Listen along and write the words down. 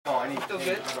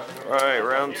Alright,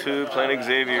 round 2, playing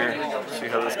Xavier. See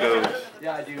how this goes.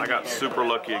 I got super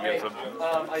lucky against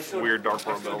a weird Dark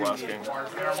World build last game.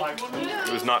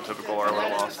 It was not typical or I would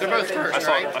have lost. They're both first,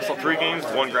 I saw 3 games,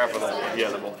 1 graph of them. Yeah,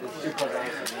 they're both.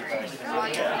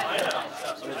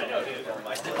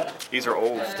 These are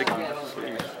old, sticky.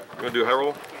 Please. You want to do a high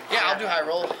roll? Yeah, I'll do high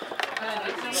roll.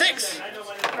 6!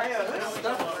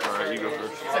 Alright, you go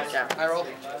first. Yeah, high roll.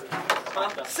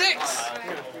 6!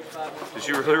 Did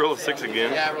you really roll a 6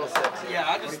 again? Yeah, I rolled 6. Yeah,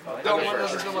 I just don't want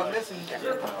those to go on missing.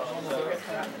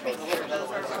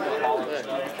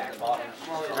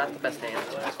 Not the best hand.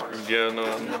 Yeah, no,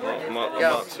 I'm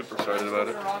not super excited about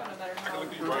it.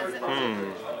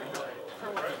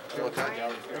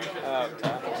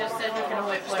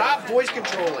 Stop voice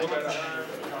controlling.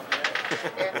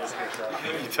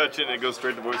 You touch it and it goes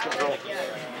straight to voice control.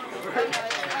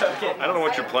 I don't know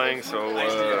what you're playing, so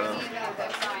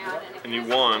and you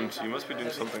won, so you must be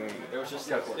doing something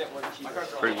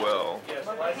pretty well.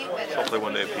 So I'll play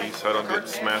 1 day apiece, so I don't get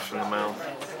smashed in the mouth.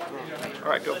 All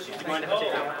right, go.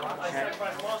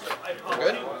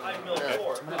 Good?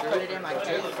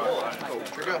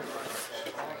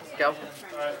 Go.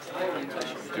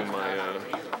 Do my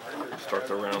start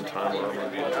the round time or I'm gonna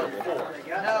be in trouble.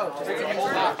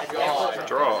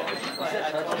 Draw.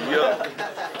 Yup.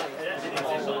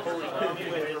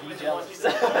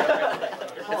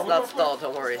 It's not stalled,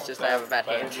 don't worry, it's just I have a bad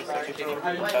hand.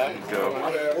 Go.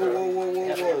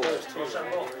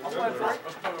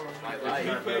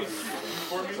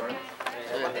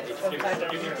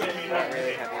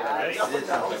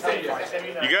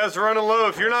 You guys are running low.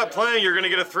 If you're not playing, you're going to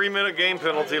get a 3-minute game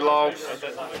penalty, logs.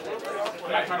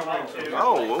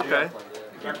 Oh, okay.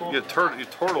 You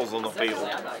turtles on the field.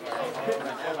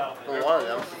 One of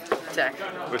them. Attack.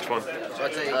 Which one?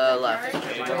 Left.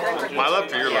 My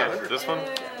left or your left? This one?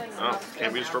 Oh,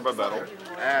 can't be destroyed by battle.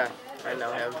 I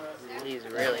know him. He's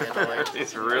really annoying.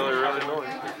 He's really, really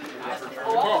annoying.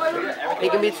 He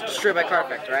can be destroyed by card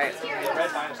effect, right?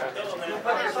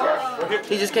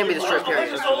 He just can't be destroyed, period.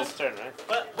 Just for this turn, right?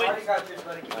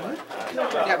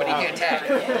 Yeah, but he can't attack.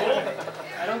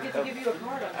 I don't get to give you a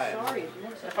card, I'm sorry.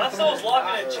 I thought it was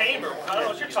locked in a chamber. I don't know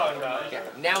what you're talking about.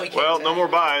 Now he can't Well, attack. no more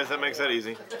buys. That makes that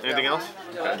easy. Anything else?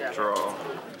 Okay, draw.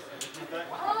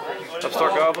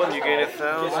 Upstart Goblin, you gain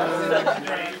 1,000.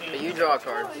 But you draw a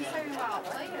card.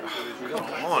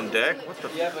 Come on, deck. What the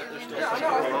f is going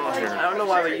on here? I don't know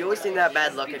why, but you always seem to have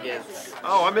bad luck against.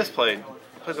 Oh, I misplayed.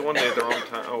 I played the 1 day at the wrong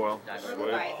time. Oh well. That's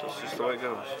just the way it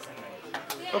goes.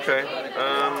 Okay. I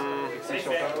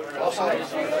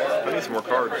need some more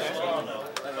cards.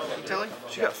 Tilly?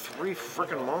 She got 3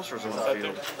 freaking monsters on the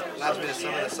field. Allows me to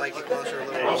summon a psychic monster a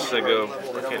little I'll say go.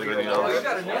 I can't do anything else.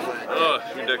 Ugh,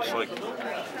 your deck's like...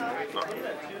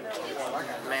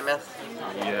 Mammoth.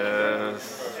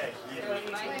 Yes.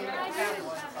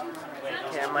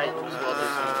 Yeah, I might as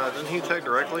well Didn't he attack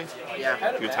directly? do. Yeah.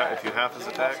 If you half his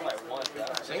attack?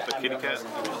 The kitty cat?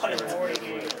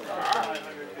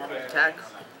 Attack.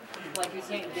 Like you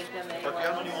can't get them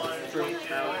anywhere.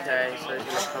 Okay, so he's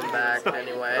gonna come back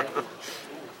anyway.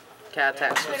 Cat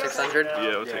attacks for 600. Yeah,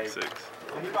 it'll take 6.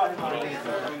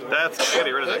 That's... Get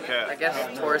rid of that I cat.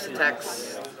 guess Taurus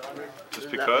attacks. Just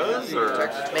because, or...?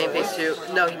 Main phase 2.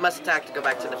 No, he must attack to go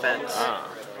back to defense. Ah.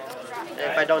 And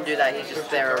if I don't do that, he's just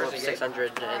there for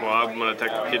 600. And Well, I'm gonna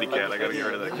attack the kitty cat. I gotta get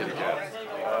rid of that kitty cat.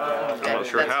 I'm not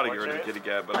sure how to get rid of the kitty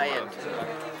cat, but I'm gonna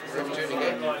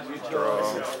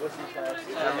draw.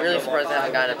 I'm really surprised I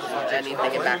haven't gotten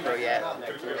anything in back row yet.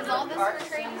 Is all this for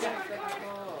training?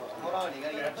 Hold on, you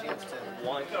gotta get a chance to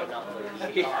one, but not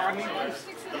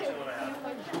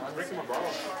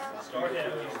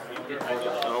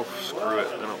Oh, screw it. I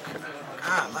don't care.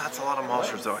 God, that's a lot of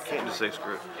monsters, though. I can't just say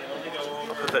screw it.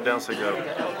 I'll put that down, say go.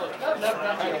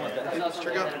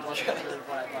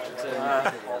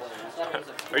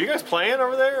 Are you guys playing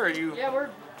over there, or are you? Yeah, we're...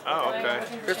 Oh, okay.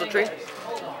 Crystal Tree?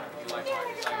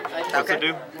 What's it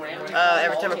do?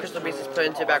 Every time a crystal beast is put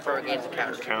into back row, it gains a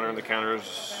counter. Counter. The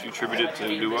counters, you attribute it to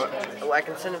do what? Oh, I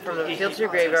can send it from the field to your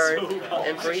graveyard,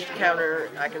 and for each counter,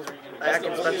 I can put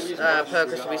a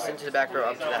crystal beast into the back row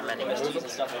up to that many. Oh,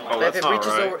 But that's not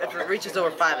right. if it reaches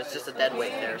over 5, it's just a dead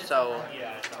weight there. So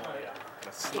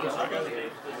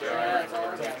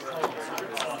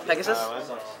Pegasus?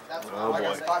 Oh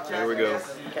boy. Here we go.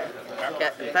 Okay.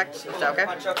 Effect? Is that okay?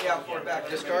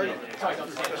 Discard.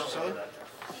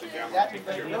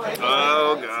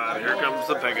 Oh god, here comes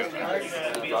the Pega.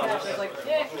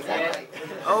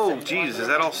 Oh geez, is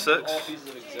that all 6?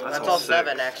 That's all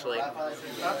 7 actually.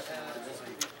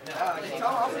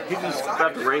 He just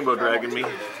got the Rainbow Dragon me.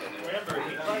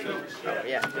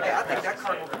 Yeah. I think that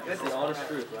card will be good. The honest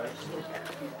truth,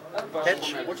 right?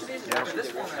 Pitch.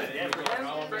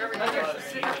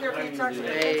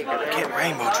 Hey, Get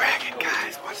Rainbow Dragon,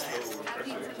 guys. Watch this.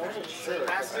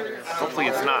 Hopefully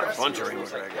it's not a bunch of Rainbow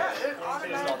Dragons.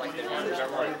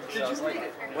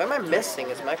 what am I missing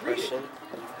is my question.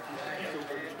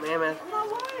 Man.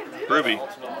 Ruby.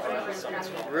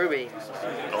 Ruby.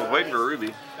 I was waiting for Ruby.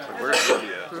 Like, where's Ruby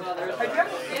at?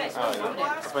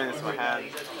 I'm putting this in my hand.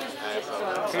 Hey,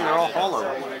 they're all hollow.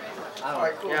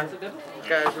 Yeah.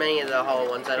 Got as many of the hollow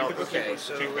ones. I don't. Well,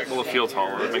 the field's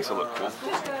hollow. It makes it look cool.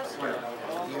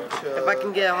 If I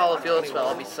can get a hollow field spell,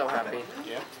 I'll be so happy.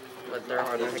 But they're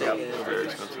hard to pick up. Very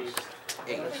expensive.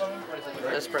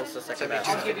 This print's the second best.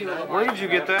 Where did you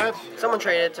get that? Someone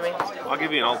traded it to me. I'll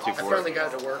give you an ulti for it.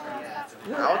 got it to work.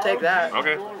 I'll take that.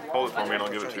 Okay. Hold it for me and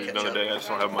I'll give it to you another day. I just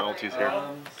don't have my ultis here.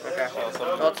 Okay.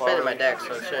 Well, it's been in my deck,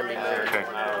 so it shouldn't be moved. Okay.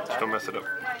 Just don't mess it up.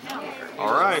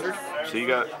 Alright. So you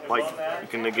got, like, you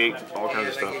can negate all kinds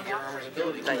of stuff.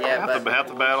 Not yet, but Half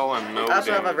the battle and no I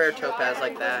also have a damage. rare topaz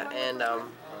like that, and a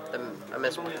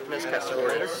miscast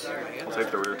coordinates. I'll take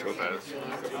the rare topaz.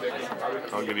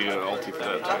 I'll give you an ulti for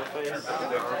that too.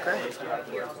 Okay.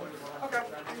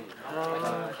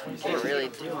 Can't really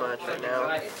do much right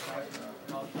now.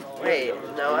 Wait,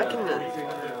 no, I can.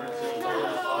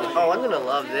 Oh, I'm gonna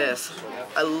love this.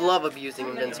 I love abusing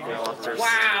invincible monsters.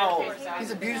 Wow!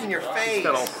 He's abusing your face. He's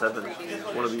got all 7.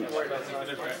 One of these.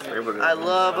 I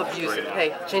love abusing.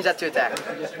 Hey, change that to attack.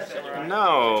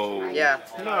 No. Yeah.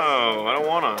 No, I don't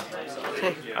wanna.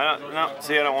 No,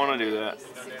 see, I don't wanna do that.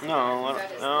 No,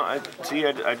 I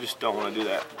just don't want to do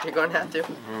that. You're going to have to.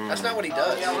 That's not what he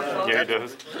does. Yeah, he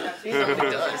does.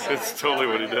 It's totally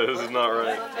what he does. It's not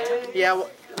right. Yeah,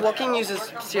 well, King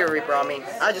uses Seer Reaper on me.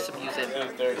 I just abuse it.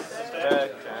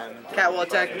 Cat will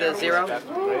attack the 0.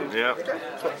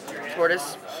 Yep.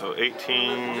 Tortoise. So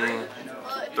 18,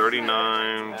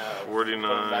 39,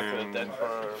 49,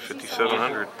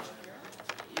 5,700.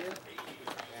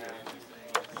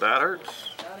 That hurts.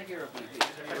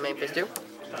 Main phase 2.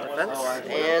 Defense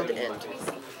and end.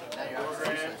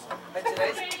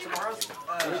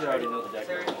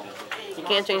 He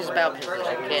can't change his battle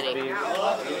position, can he?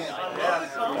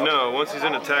 No, once he's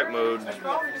in attack mode,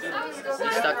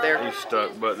 He's stuck there. he's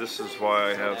stuck. But this is why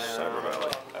I have Cyber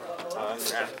Valley.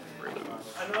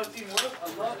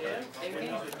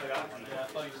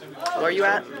 Where are you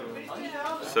at?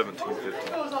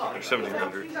 1750 or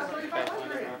 1700.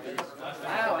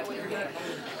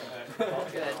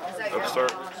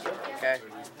 Upstart. Okay.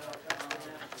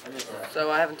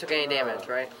 So I haven't took any damage,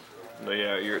 right? No,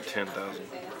 yeah, you're at 10,000.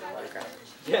 Okay.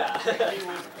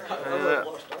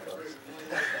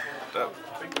 That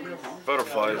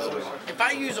butterfly is If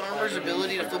I use Armor's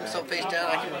ability to flip himself face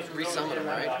down, I can resummon him,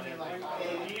 right?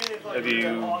 Have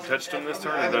you touched him this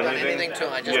turn? I haven't done anything to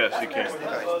him. I just... Yes, you can.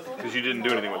 Because you didn't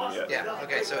do anything with him yet. Yeah,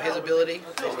 okay, so his ability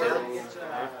face down.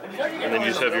 And then you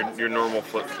just have your normal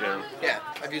flip down. Yeah,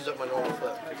 I've used up my normal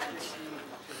flip.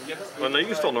 Well, no, you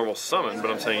can still normal summon, but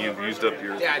I'm saying you've used up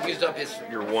Yeah, I've used up his...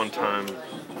 your one-time.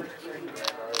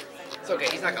 It's okay,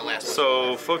 he's not gonna last.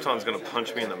 So Photon's gonna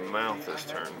punch me in the mouth this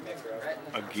turn.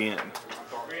 Again.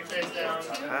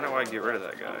 How do I get rid of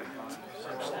that guy?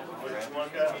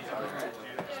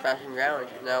 Smashing ground.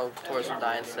 No, Taurus will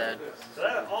die instead.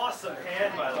 That awesome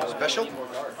hand, by the way. Special?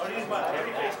 I'll use my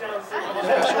heavy face down.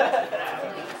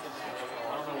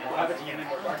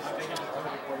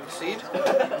 Seed?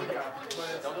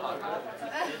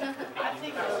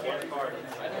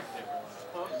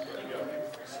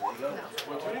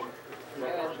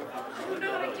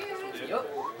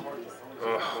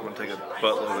 Ugh, I'm gonna take a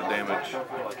buttload of damage.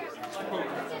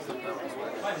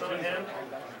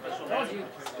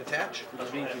 Detach? I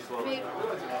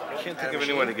can't think of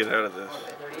any way to get out of this.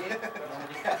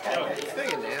 It's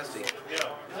big and nasty.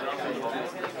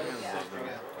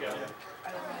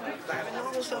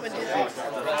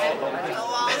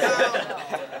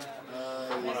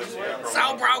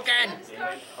 So broken!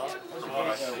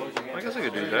 I guess I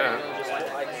could do that.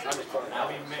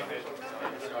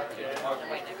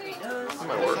 That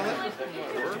might work.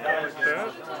 Like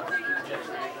that.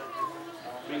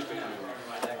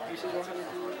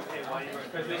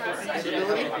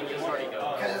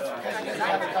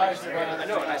 I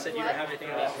know, and I said you didn't have anything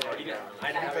in that. You didn't. I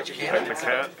didn't have anything. Pet the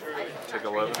cat. Take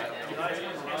 11.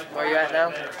 Where are you at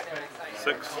now?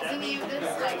 6. Any of this,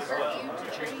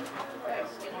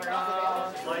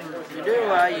 like, You're doing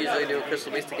what I usually do with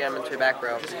Crystal Beast to get him into back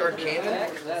row. Discard cannon?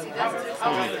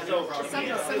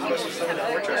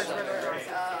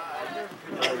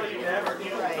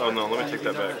 Oh no, let me take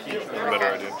that back.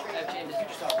 Better idea.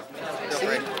 Feel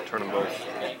free. Turn him them both.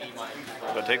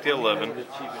 So I take the 11,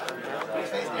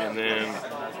 and then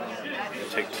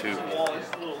take 2.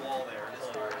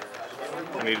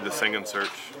 I needed the Sengen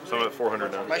search, so I'm at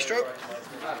 400 now. My stroke?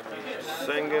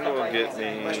 Sengen will get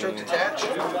me My stroke detach?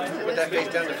 With that face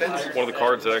down defense? one of the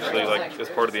cards that actually like is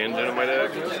part of the engine of my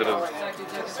deck instead of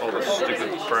all the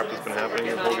stupid crap that's been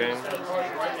happening the whole game.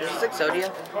 Is this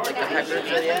Exodia? Like the Hyper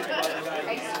Exodia?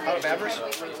 Out of Avarice?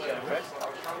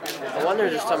 I wonder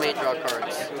there's so many draw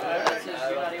cards.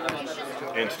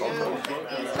 And stall cards.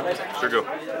 Sure go.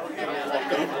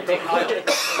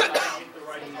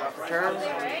 Turn.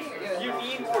 You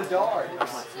need more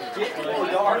darts. Get more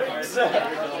darts.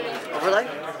 Overlay?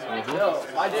 No,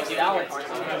 my deck's balanced.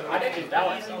 My deck is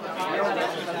balanced.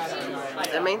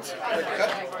 That means?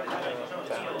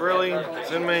 Really?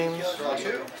 Zen mains? Draw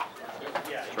 2.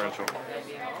 Torrential.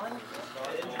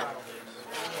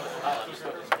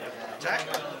 Attack?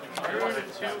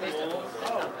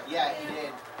 Yeah, he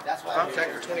did. That's why. Attack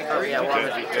for 23. Oh yeah, one of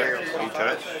the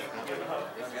Detach.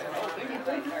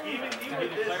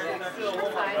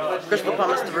 Crystal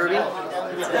Promise to Ruby.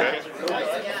 Okay.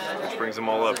 Which brings them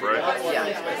all up, right? Yeah.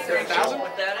 30,000?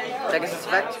 Pegasus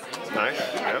effect. Nice.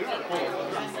 Yep.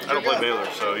 I don't play Baylor,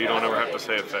 so you don't ever have to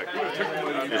say effect.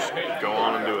 Just go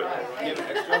on and do it.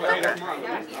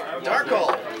 Dark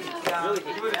Hole. Dark.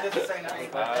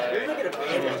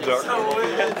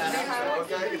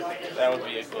 That would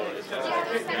be a glorious.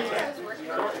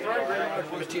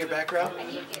 What's to your back row?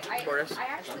 Tortoise.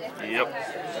 Yep.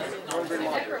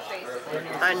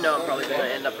 I know I'm probably going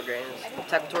to end up a grand.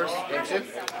 Attack with Tortoise.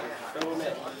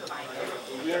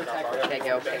 Can't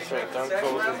go. Don't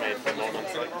codes are made for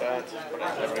moments like that, but I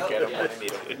never get them when I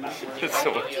need them. It's so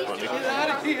much funny. Get out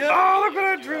of here. Oh, look what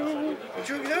I drew! I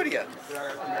drew Exodia.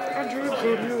 I drew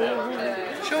Exodia.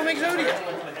 Show him Exodia.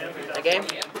 A game?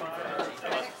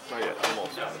 Not yet,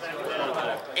 almost.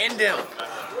 End him.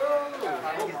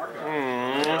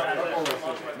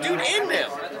 Dude, end him.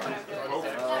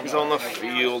 He's on the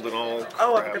field and all.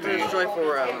 Oh, I forgot to crappy. destroy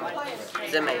for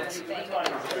Zemains.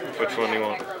 Which one do you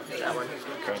want? That one.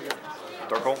 Okay.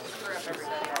 Dark hole?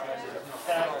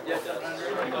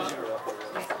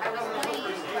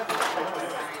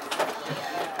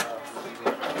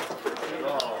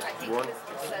 One.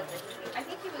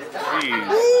 Jeez.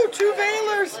 Ooh, 2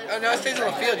 Veilers. Oh, no, it stays on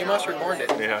the field. You must have reborned it.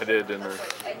 Yeah, I did, didn't I?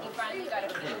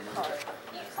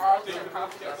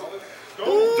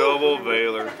 Double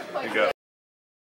Baylor. You got